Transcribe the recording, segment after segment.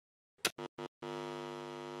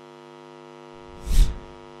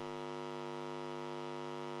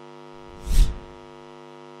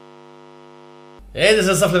Hey, this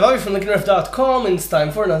is Saflevavi from LickNRiff.com, and it's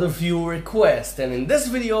time for another view request. And in this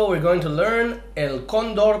video, we're going to learn El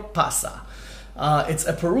Condor Pasa. It's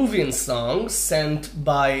a Peruvian song sent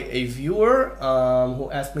by a viewer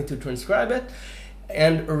who asked me to transcribe it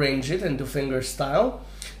and arrange it into fingerstyle.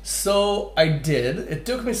 So I did. It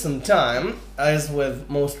took me some time, as with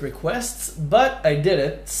most requests, but I did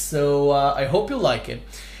it, so I hope you like it.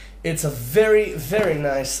 It's a very, very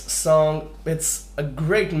nice song. It's a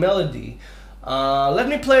great melody. Let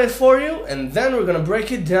me play it for you, and then we're gonna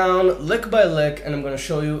break it down lick by lick, and I'm gonna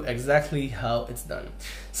show you exactly how it's done.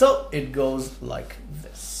 So it goes like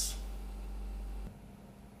this.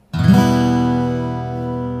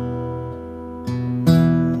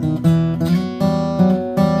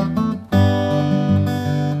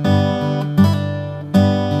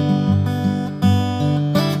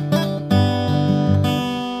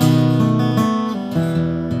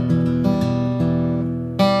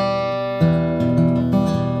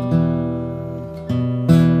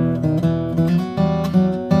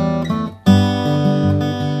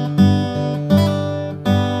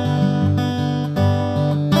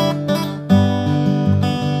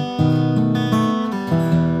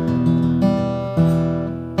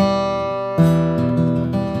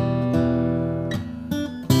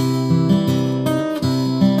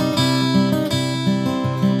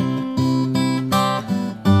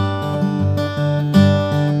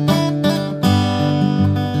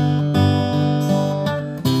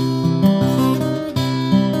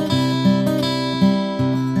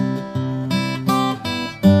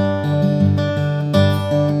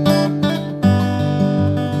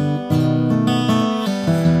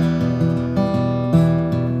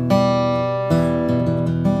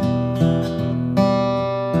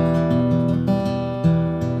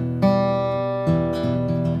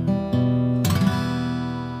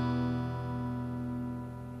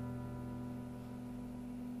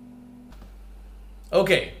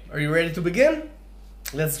 Okay, are you ready to begin?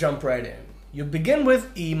 Let's jump right in. You begin with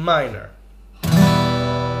E minor.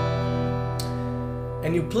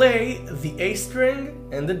 And you play the A string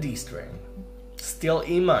and the D string. Still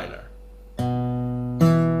E minor. And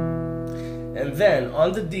then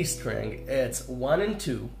on the D string, it's 1 and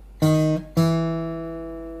 2.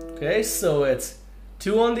 Okay, so it's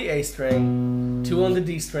 2 on the A string, 2 on the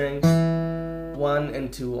D string, 1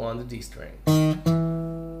 and 2 on the D string.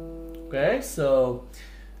 Okay, so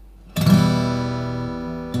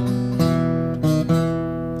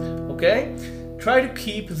try to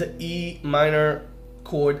keep the E minor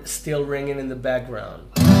chord still ringing in the background.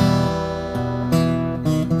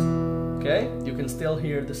 Okay, you can still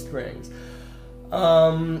hear the strings.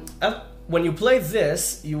 When you play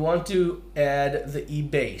this, you want to add the E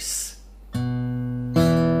bass.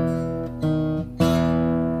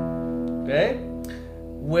 Okay,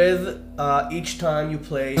 with each time you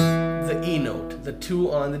play the E note, the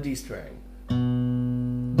 2 on the D string.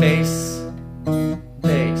 Bass,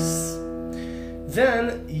 bass.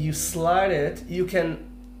 Then you slide it. You can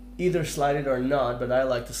either slide it or not, but I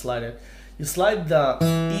like to slide it. You slide the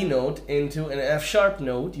E note into an F sharp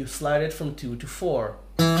note. You slide it from 2 to 4.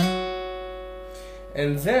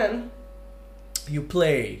 And then you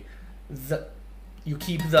play you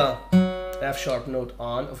keep the F sharp note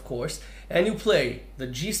on, of course, and you play the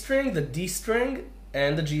G string, the D string,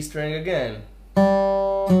 and the G string again.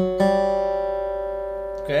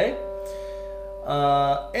 Okay?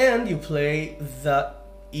 And you play the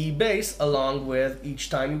E bass along with each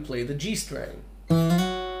time you play the G string.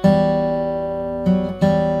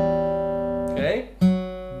 Okay?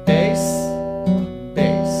 Bass,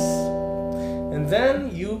 bass. And then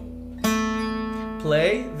you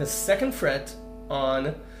play the 2nd fret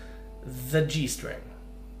on the G string.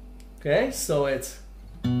 Okay, so it's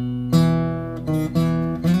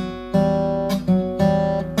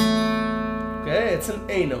it's an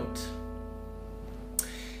A note.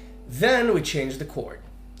 Then we change the chord.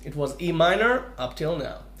 It was E minor up till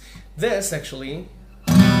now. This actually,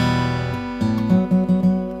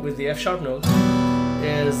 with the F sharp note,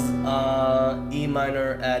 is E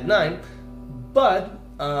minor add 9, but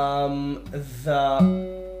the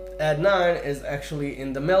add 9 is actually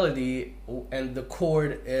in the melody, and the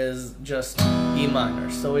chord is just E minor,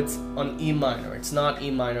 so it's on E minor. It's not E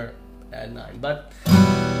minor add 9, but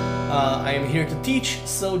I am here to teach,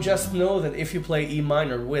 so just know that if you play E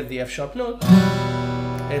minor with the F sharp note,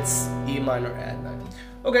 it's E minor add 9.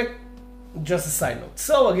 Okay, just a side note.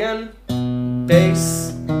 So again,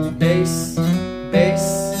 bass, bass,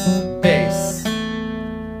 bass, bass.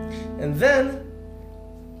 And then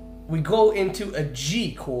we go into a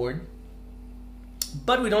G chord,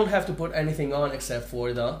 but we don't have to put anything on except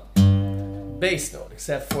for the bass note,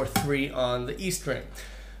 except for 3 on the E string.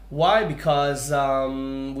 Why? Because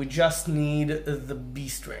we just need the B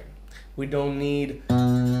string. We don't need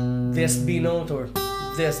this B note or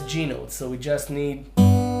this G note, so we just need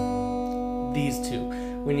these two.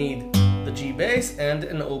 We need the G bass and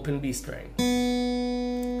an open B string.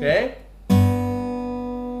 Okay?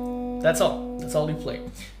 That's all you play.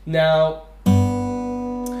 Now,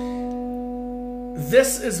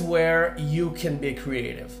 this is where you can be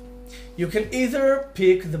creative. You can either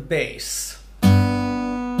pick the bass,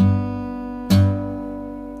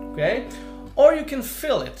 okay? Or you can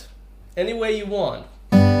fill it any way you want.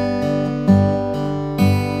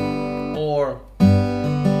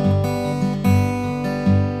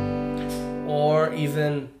 Or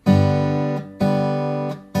even,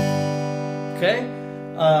 okay?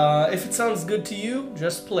 If it sounds good to you,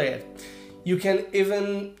 just play it. You can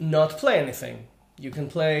even not play anything. You can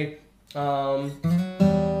play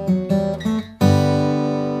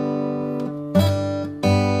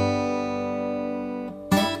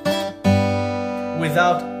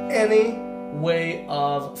without any way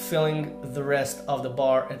of filling the rest of the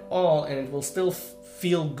bar at all, and it will still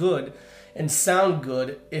feel good and sound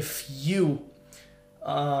good if you're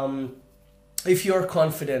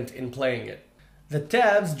confident in playing it. The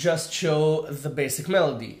tabs just show the basic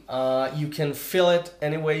melody. You can fill it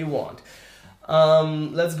any way you want.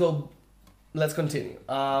 Let's continue.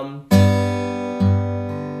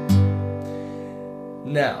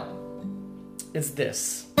 Now, it's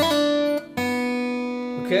this.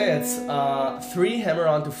 Okay, it's 3, hammer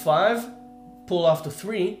on to 5, pull off to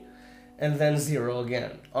 3, and then 0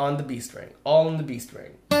 again on the B string, all on the B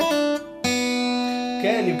string.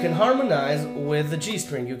 Okay, and you can harmonize with the G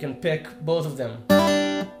string. You can pick both of them.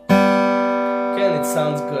 Okay, and it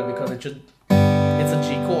sounds good because it's a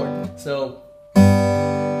G chord. So,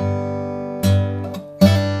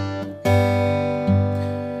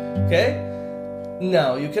 okay.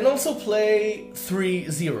 Now you can also play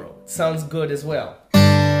 3-0. Sounds good as well.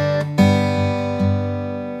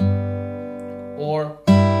 Or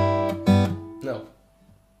no,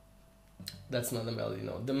 that's not the melody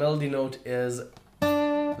note. The melody note is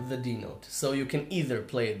the D note. So you can either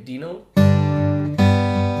play a D note,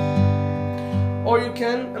 or you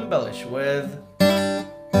can embellish with,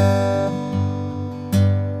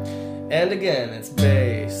 and again it's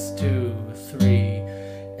bass, 2, 3,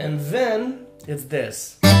 and then it's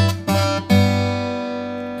this.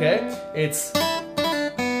 Okay, it's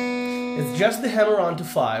just the hammer on to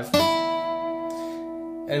 5,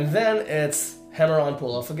 and then it's hammer on,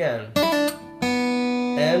 pull off again,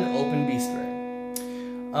 and open B string.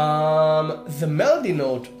 The melody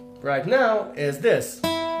note right now is this,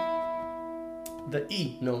 the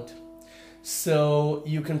E note. So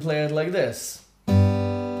you can play it like this.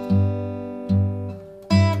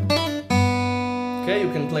 Okay,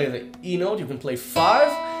 you can play the E note, you can play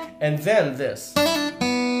 5, and then this.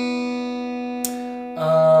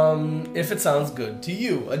 If it sounds good to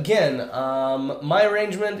you. Again, my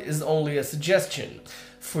arrangement is only a suggestion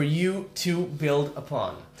for you to build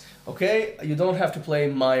upon. Okay, you don't have to play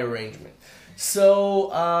my arrangement.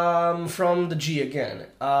 So, from the G again.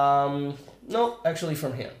 No, actually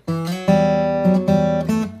from here.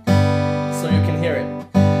 So you can hear it.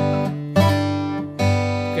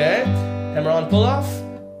 Okay, hammer on, pull off,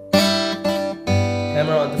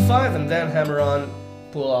 hammer on to 5, and then hammer on,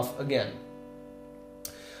 pull off again.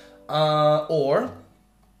 Or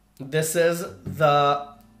this is the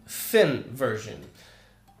thin version.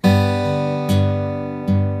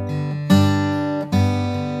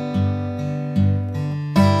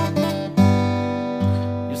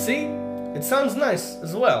 You see? It sounds nice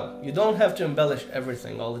as well. You don't have to embellish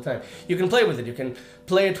everything all the time. You can play with it. You can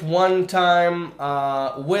play it one time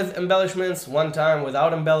with embellishments, one time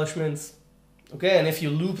without embellishments. Okay, and if you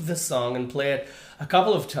loop the song and play it a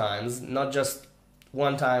couple of times, not just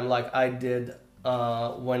one time like I did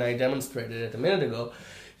when I demonstrated it a minute ago,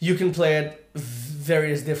 you can play it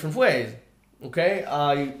various different ways. Okay,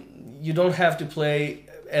 you don't have to play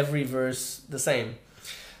every verse the same.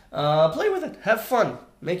 Play with it, have fun,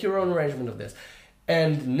 make your own arrangement of this.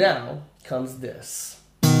 And now comes this.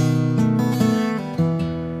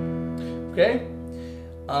 Okay,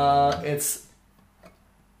 it's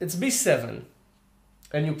B7,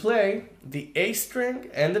 and you play the A string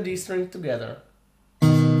and the D string together.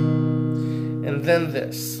 And then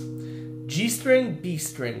this, G string, B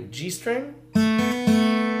string, G string,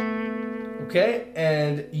 okay,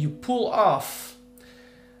 and you pull off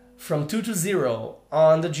from 2 to 0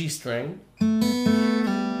 on the G string,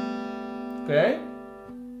 okay,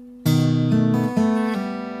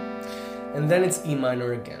 and then it's E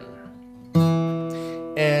minor again,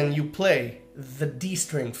 and you play the D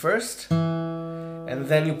string first, and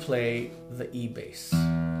then you play the E bass.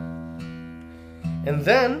 And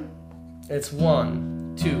then it's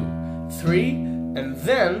 1, 2, 3, and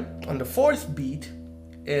then on the fourth beat,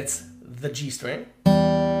 it's the G string,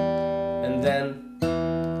 and then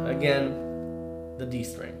again the D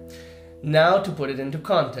string. Now to put it into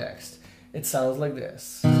context, it sounds like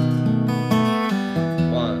this.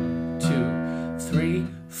 1, 2, 3,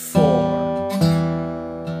 4.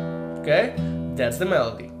 Okay? That's the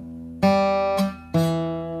melody.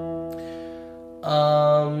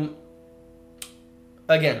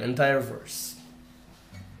 Again, entire verse.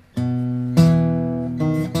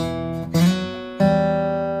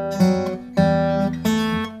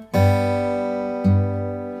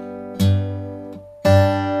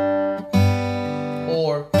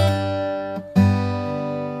 Or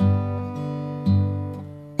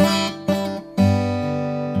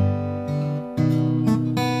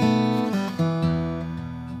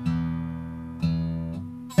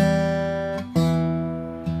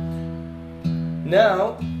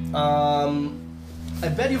now, I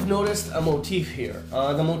bet you've noticed a motif here.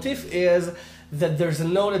 The motif is that there's a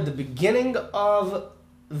note at the beginning of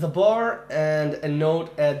the bar and a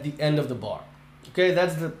note at the end of the bar. Okay,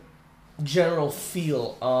 that's the general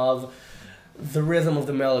feel of the rhythm of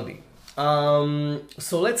the melody.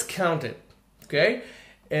 So let's count it. Okay,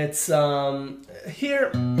 it's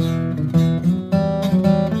here.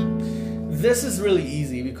 This is really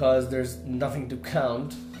easy because there's nothing to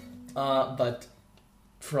count, but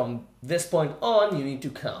from this point on, you need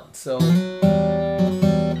to count. So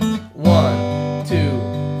 1,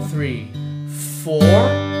 2, 3, 4.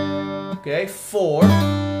 Okay, 4.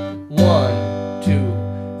 1, 2,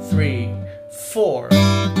 3, 4.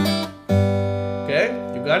 Okay,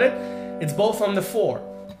 you got it? It's both on the 4.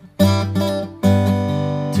 2,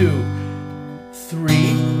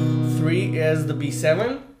 3. 3 is the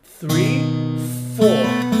B7. 3, 4.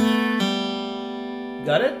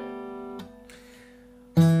 Got it?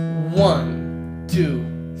 1,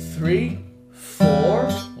 2, 3, 4.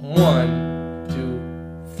 1, 2,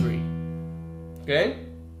 3. Okay?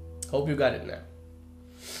 Hope you got it now.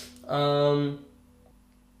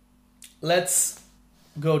 Let's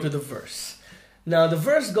go to the verse. Now the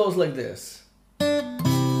verse goes like this.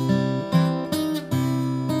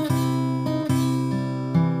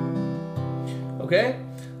 Okay?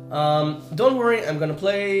 Don't worry, I'm gonna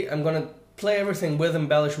play everything with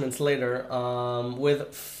embellishments later,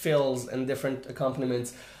 with fills and different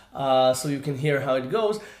accompaniments, so you can hear how it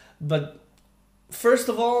goes. But first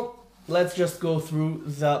of all, let's just go through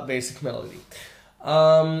the basic melody.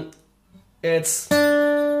 It's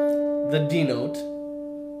the D note,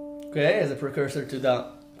 okay, as a precursor to the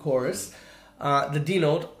chorus. The D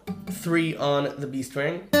note, 3 on the B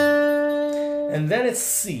string, and then it's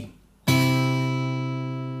C.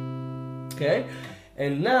 Okay,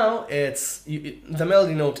 and now it's the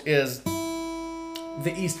melody note is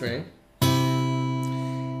the E string,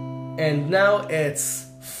 and now it's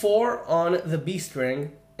 4 on the B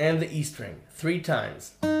string and the E string 3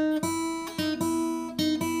 times.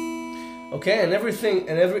 Okay, and every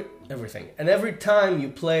time you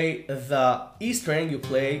play the E string, you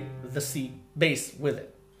play the C bass with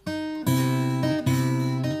it.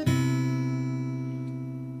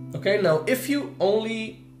 Okay, now if you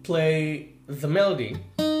only play the melody.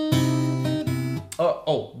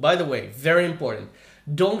 Oh, by the way, very important.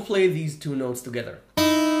 Don't play these two notes together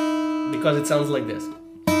because it sounds like this.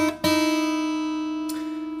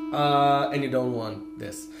 And you don't want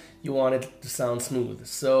this. You want it to sound smooth.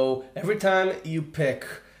 So every time you pick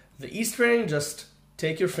the E string, just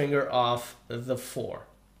take your finger off the 4.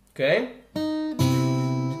 Okay?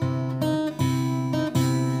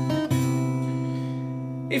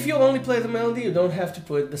 If you only play the melody, you don't have to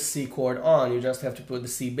put the C chord on, you just have to put the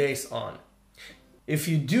C bass on. If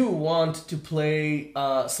you do want to play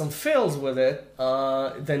some fills with it,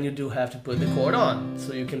 then you do have to put the chord on,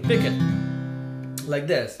 so you can pick it like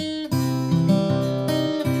this.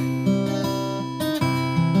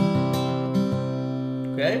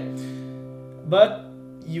 Okay? But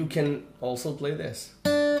you can also play this.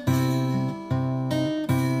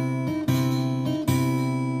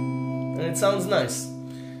 And it sounds nice.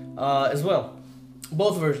 As well.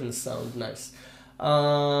 Both versions sound nice.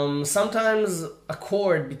 Sometimes a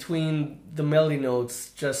chord between the melody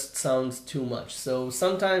notes just sounds too much. So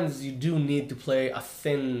sometimes you do need to play a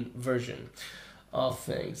thin version of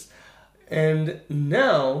things. And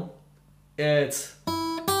now it's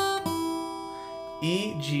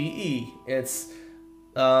E, G, E. It's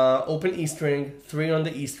open E string, 3 on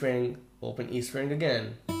the E string, open E string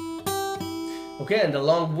again. Okay, and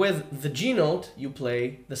along with the G note, you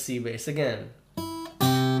play the C bass again.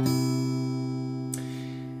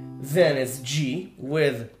 Then it's G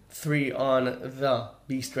with 3 on the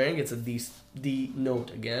B string. It's a D note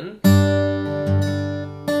again.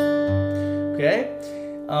 Okay,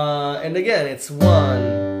 and again it's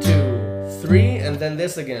 1, 2, 3, and then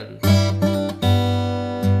this again.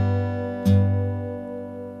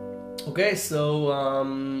 Okay, so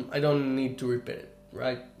I don't need to repeat it,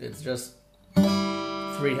 right? It's just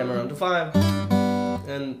 3 hammer-on to 5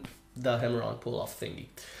 and the hammer-on pull-off thingy.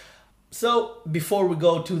 So before we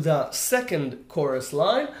go to the second chorus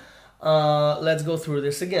line, let's go through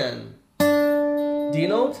this again. D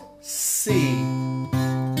note, C.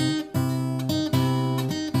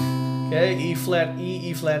 Okay, E flat, E,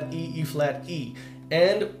 E flat, E, E flat, E.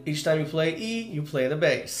 And each time you play E, you play the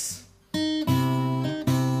bass. 2,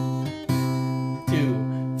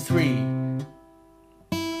 3.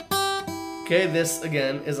 Okay, this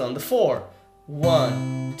again is on the 4.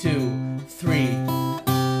 1, 2, 3.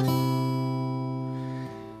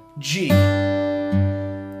 G. 3.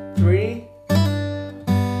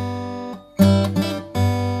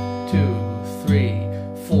 2, 3,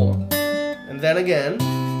 4. And then again.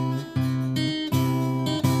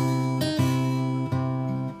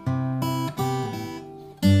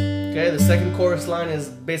 Okay, the second chorus line is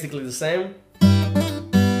basically the same.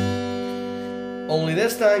 Only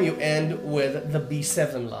this time you end with the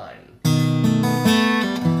B7 line.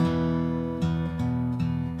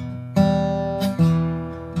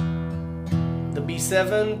 The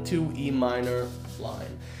B7 to E minor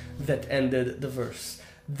line that ended the verse.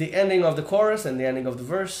 The ending of the chorus and the ending of the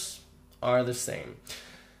verse are the same.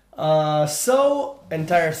 So,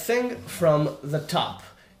 entire thing from the top.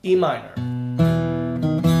 E minor.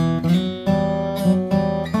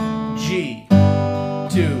 G.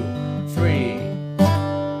 2, 3.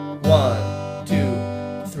 1,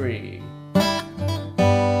 2, 3. 2,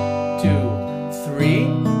 3.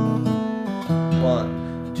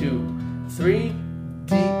 1, 2, 3.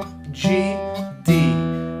 D, G, D.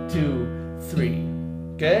 2, 3.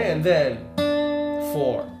 Okay, and then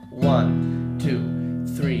 4. 1, 2,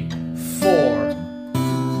 3, 4.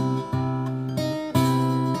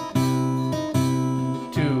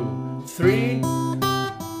 2, 3.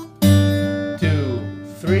 2,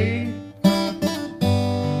 3.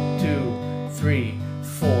 3,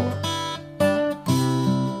 4.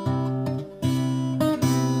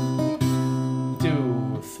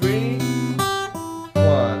 2, 3.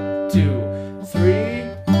 1, 2, 3.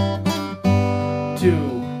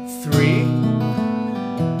 2, 3.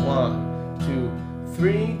 1, 2,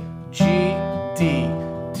 3. G, D.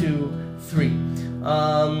 2, 3.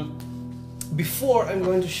 Before I'm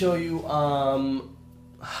going to show you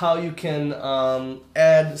how you can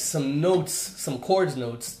add some notes, some chord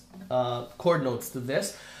notes to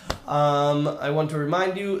this. I want to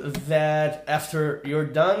remind you that after you're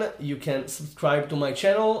done, you can subscribe to my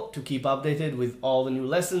channel to keep updated with all the new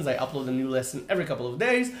lessons. I upload a new lesson every couple of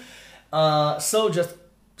days. So just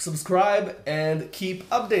subscribe and keep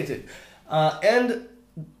updated. And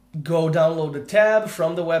go download the tab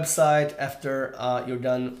from the website after you're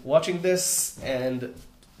done watching this, and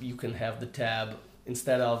you can have the tab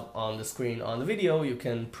instead of on the screen on the video. You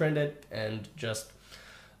can print it and just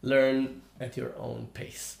learn at your own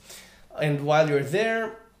pace. And while you're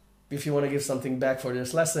there, if you want to give something back for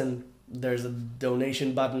this lesson, there's a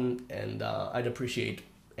donation button, and I'd appreciate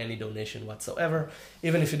any donation whatsoever.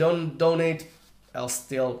 Even if you don't donate, I'll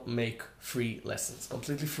still make free lessons,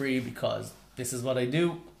 completely free, because this is what I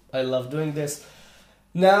do. I love doing this.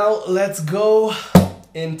 Now let's go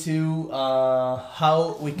into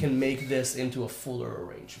how we can make this into a fuller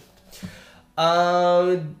arrangement.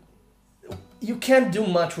 You can't do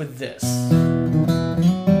much with this,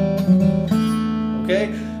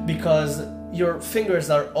 okay? Because your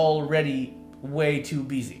fingers are already way too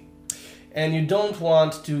busy, and you don't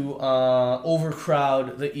want to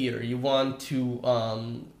overcrowd the ear. You want to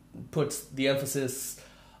put the emphasis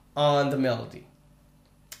on the melody.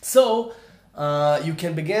 So you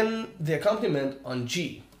can begin the accompaniment on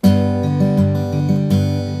G,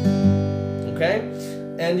 okay?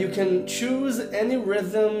 And you can choose any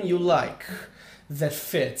rhythm you like that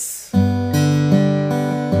fits.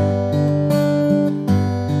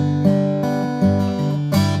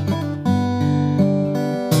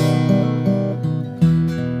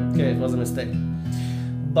 Okay, it was a mistake.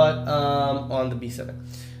 But on the B7.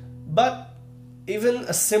 But even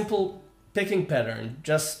a simple picking pattern,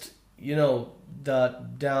 just, you know, the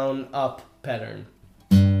down-up pattern.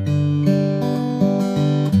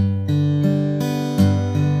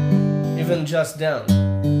 Even just down,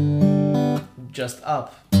 just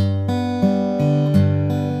up.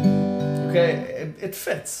 Okay, it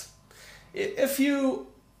fits. If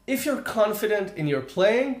you're confident in your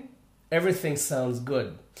playing, everything sounds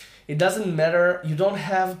good. It doesn't matter. You don't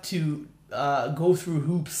have to go through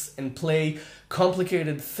hoops and play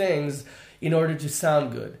complicated things in order to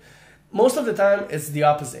sound good. Most of the time, it's the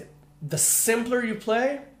opposite. The simpler you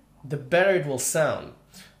play, the better it will sound.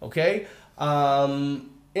 Okay?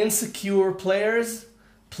 Insecure players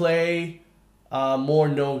play more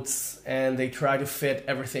notes and they try to fit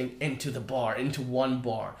everything into the bar, into one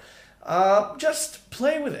bar. Just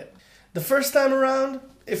play with it. The first time around,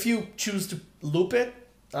 if you choose to loop it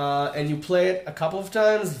and you play it a couple of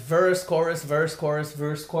times, verse, chorus, verse, chorus,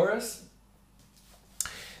 verse, chorus,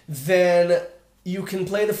 then you can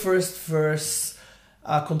play the first verse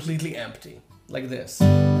completely empty, like this.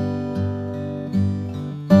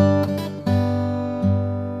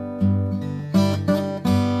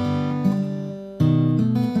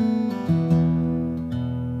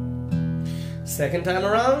 Second time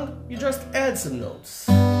around, you just add some notes.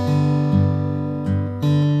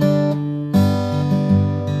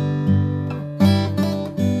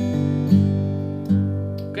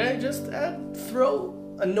 Okay, just throw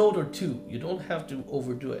a note or two. You don't have to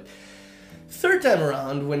overdo it. Third time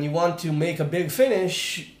around, when you want to make a big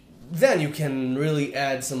finish, then you can really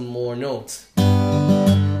add some more notes.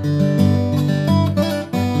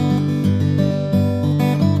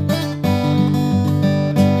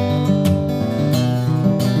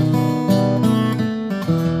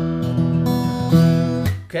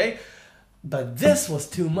 Okay, but this was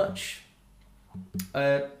too much,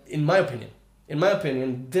 in my opinion. In my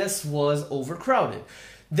opinion, this was overcrowded.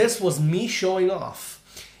 This was me showing off.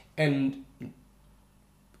 And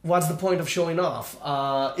what's the point of showing off?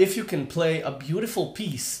 If you can play a beautiful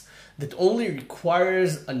piece that only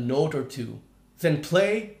requires a note or two, then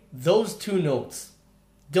play those two notes.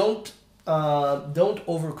 Don't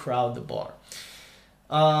overcrowd the bar.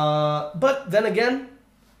 But then again,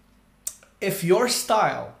 if your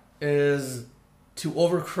style is to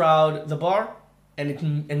overcrowd the bar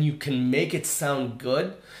and you can make it sound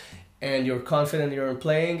good and you're confident you're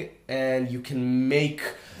playing and you can make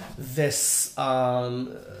this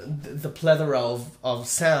the plethora of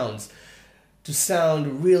sounds to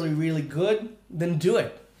sound really, really good, then do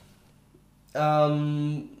it.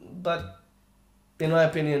 But in my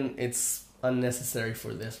opinion, it's unnecessary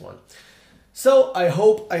for this one. So I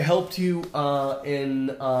hope I helped you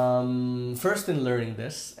in first in learning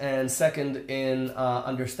this, and second in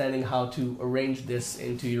understanding how to arrange this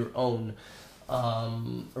into your own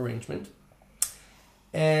arrangement.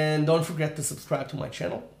 And don't forget to subscribe to my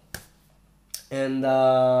channel and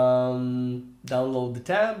download the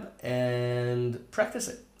tab and practice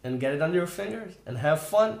it and get it under your fingers and have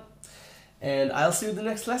fun. And I'll see you in the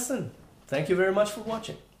next lesson. Thank you very much for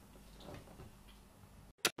watching.